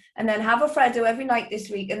Freddo, and then have a Freddo every night this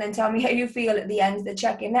week, and then tell me how you feel at the end of the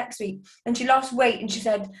check-in next week. And she lost weight, and she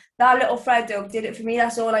said, that little Freddo did it for me.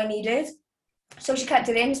 That's all I needed. So she kept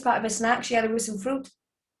it in as part of a snack. She had it with some fruit.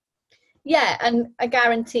 Yeah, and I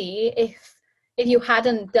guarantee if you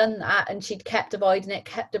hadn't done that and she'd kept avoiding it,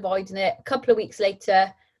 a couple of weeks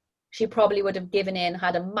later, she probably would have given in,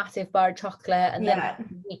 had a massive bar of chocolate, and then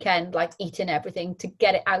the weekend, like, eating everything to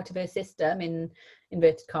get it out of her system, in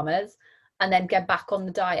inverted commas, and then get back on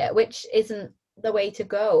the diet, which isn't the way to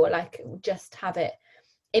go. Like, just have it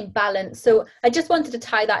in balance. So I just wanted to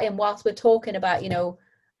tie that in whilst we're talking about, you know,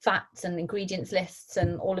 fats and ingredients lists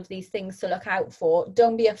and all of these things to look out for.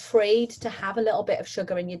 Don't be afraid to have a little bit of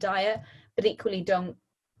sugar in your diet, but equally don't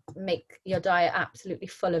make your diet absolutely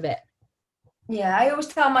full of it. Yeah, I always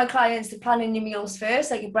tell my clients to plan in your meals first,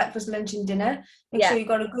 like your breakfast, lunch and dinner. Make sure you've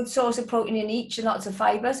got a good source of protein in each and lots of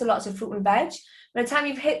fibre, so lots of fruit and veg. By the time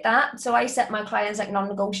you've hit that, so I set my clients like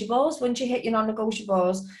non-negotiables. Once you hit your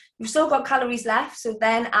non-negotiables, you've still got calories left, so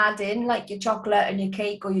then add in like your chocolate and your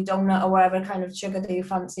cake or your donut or whatever kind of sugar that you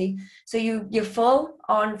fancy. So you're full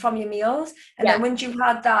on from your meals, and then once you've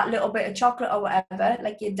had that little bit of chocolate or whatever,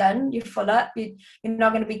 like, you're done, you're full up, you're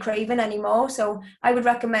not going to be craving anymore. So I would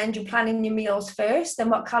recommend you planning your meals first,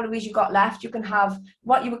 and what calories you got left, you can have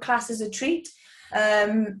what you would class as a treat.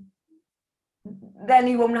 Then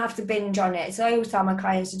you won't have to binge on it. So I always tell my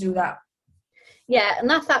clients to do that. Yeah, and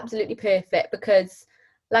that's absolutely perfect, because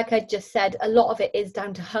like I just said, a lot of it is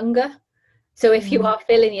down to hunger. So if you are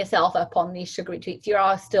filling yourself up on these sugary treats, you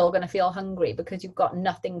are still going to feel hungry because you've got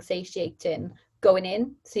nothing satiating going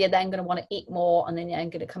in. So you're then going to want to eat more, and then you're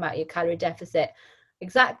going to come out of your calorie deficit.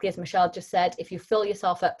 Exactly as Michelle just said, if you fill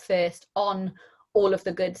yourself up first on all of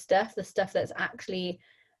the good stuff, the stuff that's actually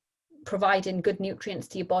providing good nutrients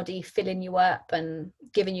to your body, filling you up and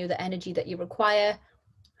giving you the energy that you require,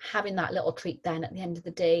 having that little treat then at the end of the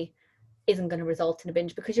day isn't going to result in a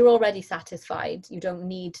binge, because you're already satisfied. You don't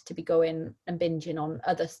need to be going and binging on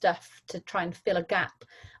other stuff to try and fill a gap,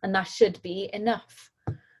 and that should be enough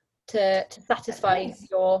to satisfy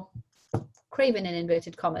your craving, in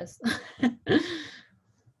inverted commas.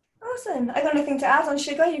 Awesome. I got nothing to add on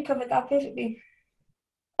sugar. You covered that perfectly.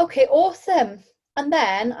 Okay, awesome. And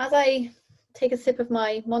then as I take a sip of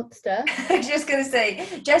my Monster. I was just going to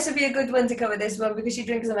say, Jess would be a good one to cover this one because she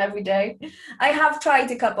drinks them every day. I have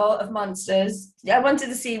tried a couple of Monsters. I wanted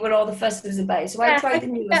to see what all the fuss was about, so I tried the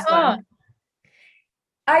newest one.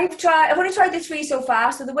 I've only tried the 3 so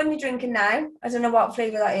far, so the one you're drinking now, I don't know what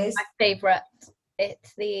flavour that is. My favourite.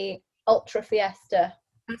 It's the Ultra Fiesta.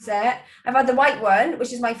 That's it. I've had the white one,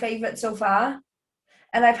 which is my favourite so far.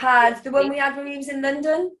 And I've had the one we had when we was in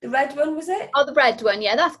London. The red one, was it? Oh, the red one.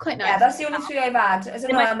 Yeah, that's quite nice. Yeah, that's the only 3 I've had. I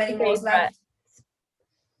don't know how many more left.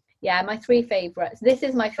 Yeah, my 3 favourites. This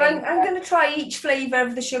is my favourite. I'm going to try each flavour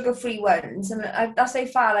of the sugar-free ones. And that's how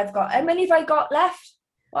far I've got. How many have I got left?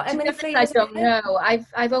 How many flavours? I don't know.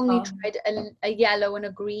 I've only tried a yellow and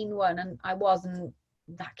a green one, and I wasn't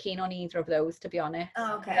that keen on either of those, to be honest.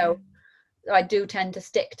 Oh, okay. So I do tend to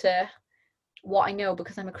stick to what I know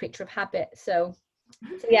because I'm a creature of habit. So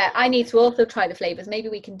yeah, I need to also try the flavours. Maybe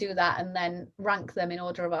we can do that and then rank them in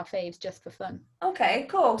order of our faves just for fun. Okay,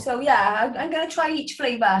 cool. So yeah, I'm going to try each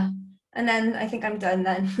flavour and then I think I'm done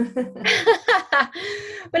then.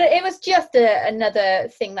 But it was just another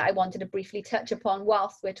thing that I wanted to briefly touch upon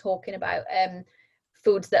whilst we're talking about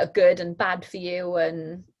foods that are good and bad for you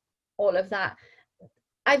and all of that.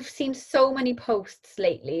 I've seen so many posts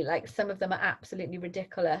lately, like some of them are absolutely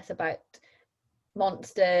ridiculous, about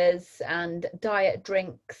Monsters and diet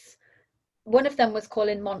drinks. One of them was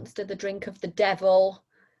calling Monster the drink of the devil,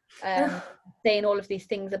 saying all of these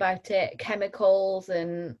things about it, chemicals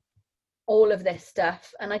and all of this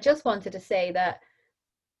stuff. And I just wanted to say that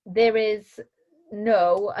there is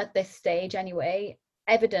no, at this stage anyway,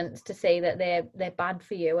 evidence to say that they're bad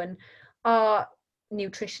for you. And our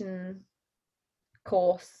nutrition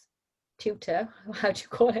course tutor, how do you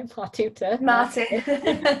call him? Our tutor, Martin.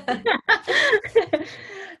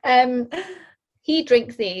 He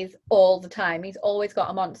drinks these all the time. He's always got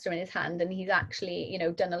a Monster in his hand, and he's actually,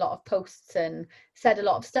 done a lot of posts and said a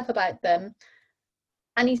lot of stuff about them.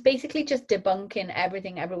 And he's basically just debunking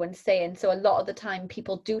everything everyone's saying. So a lot of the time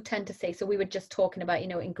people do tend to say, so we were just talking about,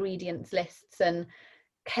 ingredients lists and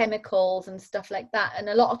chemicals and stuff like that. And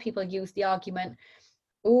a lot of people use the argument,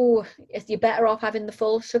 oh, you're better off having the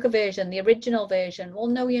full sugar version, the original version. Well,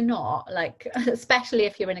 no, you're not. Like, especially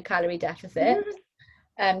if you're in a calorie deficit,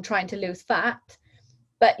 trying to lose fat.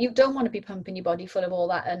 But you don't want to be pumping your body full of all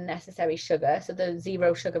that unnecessary sugar. So the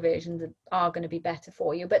zero sugar versions are going to be better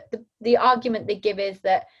for you. But the argument they give is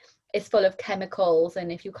that it's full of chemicals.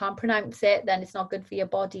 And if you can't pronounce it, then it's not good for your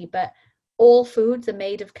body. But all foods are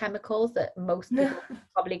made of chemicals that most people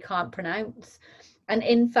probably can't pronounce. And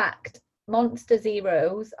in fact, Monster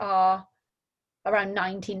Zeros are around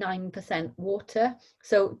 99% water.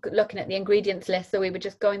 So looking at the ingredients list, so we were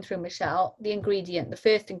just going through, Michelle, the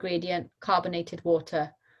first ingredient, carbonated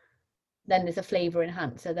water. Then there's a flavor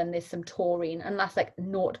enhancer, then there's some taurine, and that's like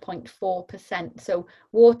 0.4%. So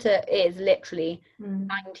water is literally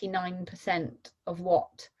 99% of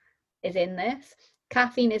what is in this.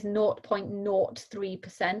 Caffeine is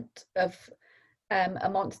 0.03% of a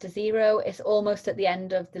Monster Zero. It's almost at the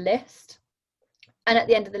end of the list. And at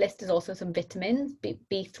the end of the list is also some vitamins, B3,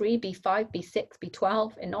 B5, B6,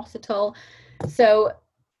 B12, inositol. So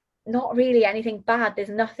not really anything bad. There's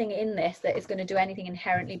nothing in this that is going to do anything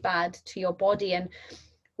inherently bad to your body. And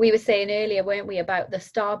we were saying earlier, weren't we, about the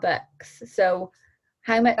Starbucks? So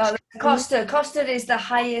how much? Costa is the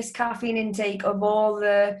highest caffeine intake of all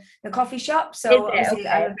the coffee shops. So obviously, okay.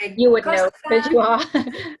 I'm a big you would know because you are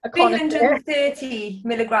a 330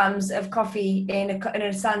 milligrams of coffee in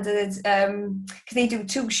a standard, because they do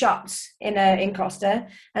 2 shots in Costa,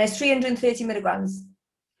 and it's 330 milligrams.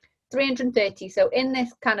 330. So in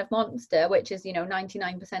this kind of Monster, which is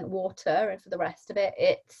 99% water, and for the rest of it,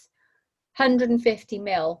 it's 150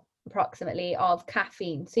 ml approximately of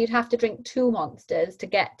caffeine. So you'd have to drink 2 Monsters to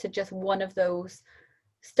get to just one of those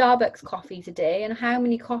Starbucks coffees a day. And how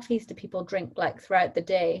many coffees do people drink like throughout the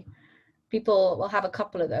day? People will have a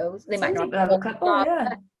couple of those. They might not have a couple,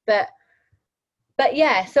 yeah. But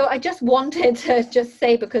yeah, so I just wanted to just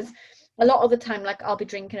say, because a lot of the time, like, I'll be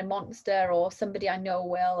drinking a Monster, or somebody I know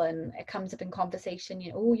will, and it comes up in conversation,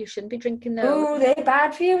 oh, you shouldn't be drinking those. Oh, they're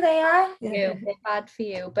bad for you, they are. They're bad for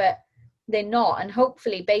you, but they're not. And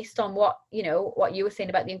hopefully, based on what you were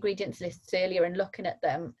saying about the ingredients lists earlier and looking at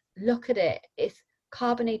them, look at it, it's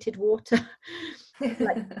carbonated water.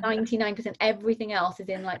 Like 99%. Everything else is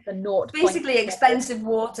in like the 0. Basically expensive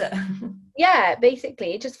water. Yeah,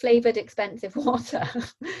 basically just flavored expensive water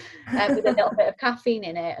with a little bit of caffeine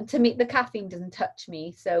in it. And to me, the caffeine doesn't touch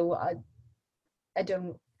me, so I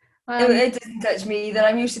don't. It doesn't touch me either.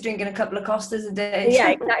 I'm used to drinking a couple of Costas a day.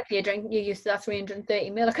 Yeah, exactly. You're used to that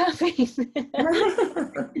 330 ml of caffeine.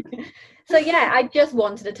 So yeah, I just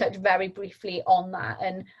wanted to touch very briefly on that.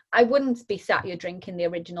 And I wouldn't be sat here drinking the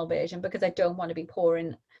original version, because I don't want to be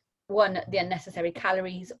pouring the unnecessary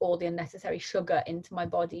calories or the unnecessary sugar into my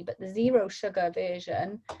body. But the zero sugar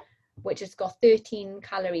version, which has got 13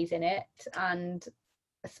 calories in it and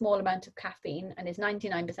a small amount of caffeine and is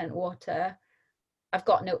 99% water, I've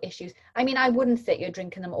got no issues. I mean, I wouldn't sit here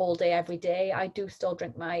drinking them all day, every day. I do still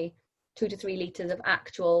drink my 2 to 3 litres of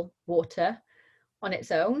actual water on its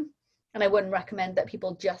own. And I wouldn't recommend that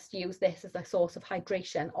people just use this as a source of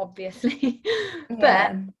hydration, obviously.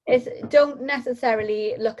 Yeah. But don't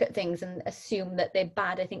necessarily look at things and assume that they're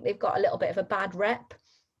bad. I think they've got a little bit of a bad rep.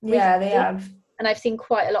 Yeah, they have. And I've seen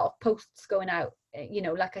quite a lot of posts going out,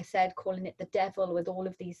 like I said, calling it the devil, with all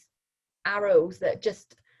of these arrows that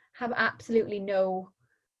just have absolutely no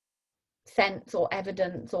sense or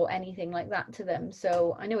evidence or anything like that to them.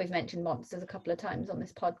 So I know we've mentioned Monsters a couple of times on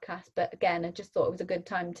this podcast, but again, I just thought it was a good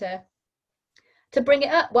time to bring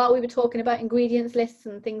it up while we were talking about ingredients lists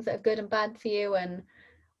and things that are good and bad for you and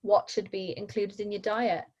what should be included in your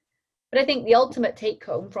diet. But I think the ultimate take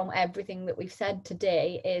home from everything that we've said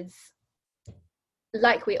today is,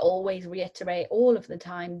 like we always reiterate all of the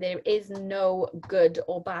time, there is no good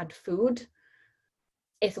or bad food.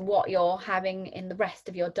 It's what you're having in the rest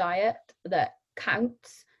of your diet that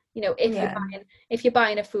counts. If you're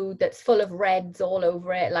buying a food that's full of reds all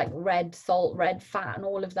over it, like red salt, red fat and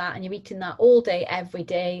all of that, and you're eating that all day, every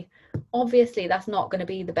day, obviously that's not going to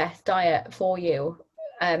be the best diet for you.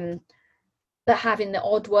 But having the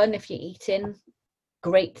odd one, if you're eating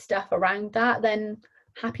great stuff around that, then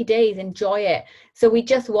happy days, enjoy it. So we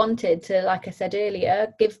just wanted to, like I said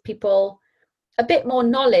earlier, give people a bit more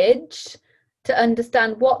knowledge to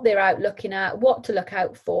understand what they're out looking at, what to look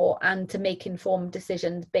out for, and to make informed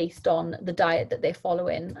decisions based on the diet that they're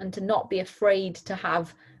following, and to not be afraid to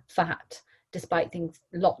have fat, despite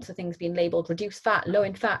lots of things being labeled reduced fat, low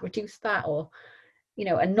in fat, reduced fat, or, you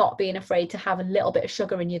know, and not being afraid to have a little bit of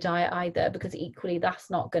sugar in your diet either, because equally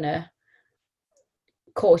that's not going to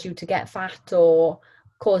cause you to get fat or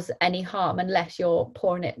cause any harm unless you're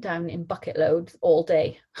pouring it down in bucket loads all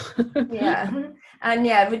day. Yeah. And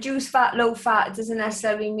yeah, reduce fat, low fat doesn't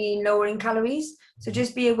necessarily mean lowering calories. So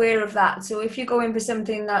just be aware of that. So if you're going for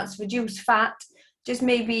something that's reduced fat, just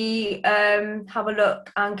maybe have a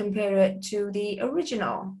look and compare it to the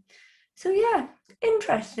original. So yeah,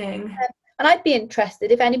 interesting. And I'd be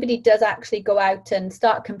interested if anybody does actually go out and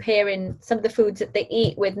start comparing some of the foods that they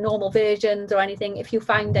eat with normal versions or anything, if you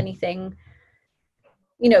find anything,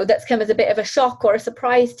 you know, that's come as a bit of a shock or a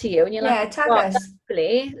surprise to you, and you're like, tag us.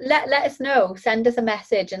 Let us know, send us a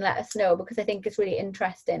message and let us know, because I think it's really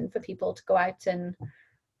interesting for people to go out and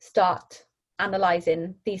start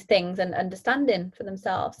analysing these things and understanding for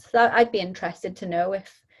themselves. So I'd be interested to know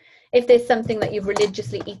if there's something that you've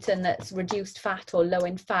religiously eaten that's reduced fat or low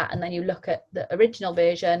in fat, and then you look at the original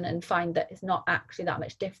version and find that it's not actually that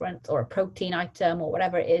much different, or a protein item or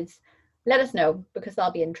whatever it is, let us know, because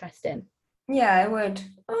that'll be interesting. Yeah, I would.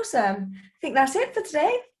 Awesome. I think that's it for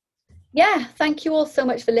today. Yeah, thank you all so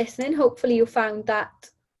much for listening. Hopefully you found that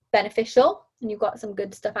beneficial and you got some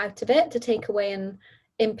good stuff out of it to take away and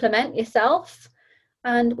implement yourself.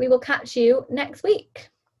 And we will catch you next week.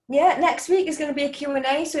 Yeah, next week is going to be a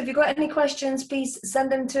Q&A. So if you've got any questions, please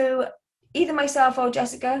send them to either myself or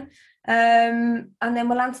Jessica. And then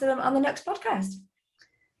we'll answer them on the next podcast.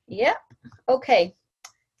 Yeah. Okay.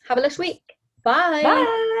 Have a lush week. Bye.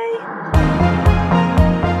 Bye.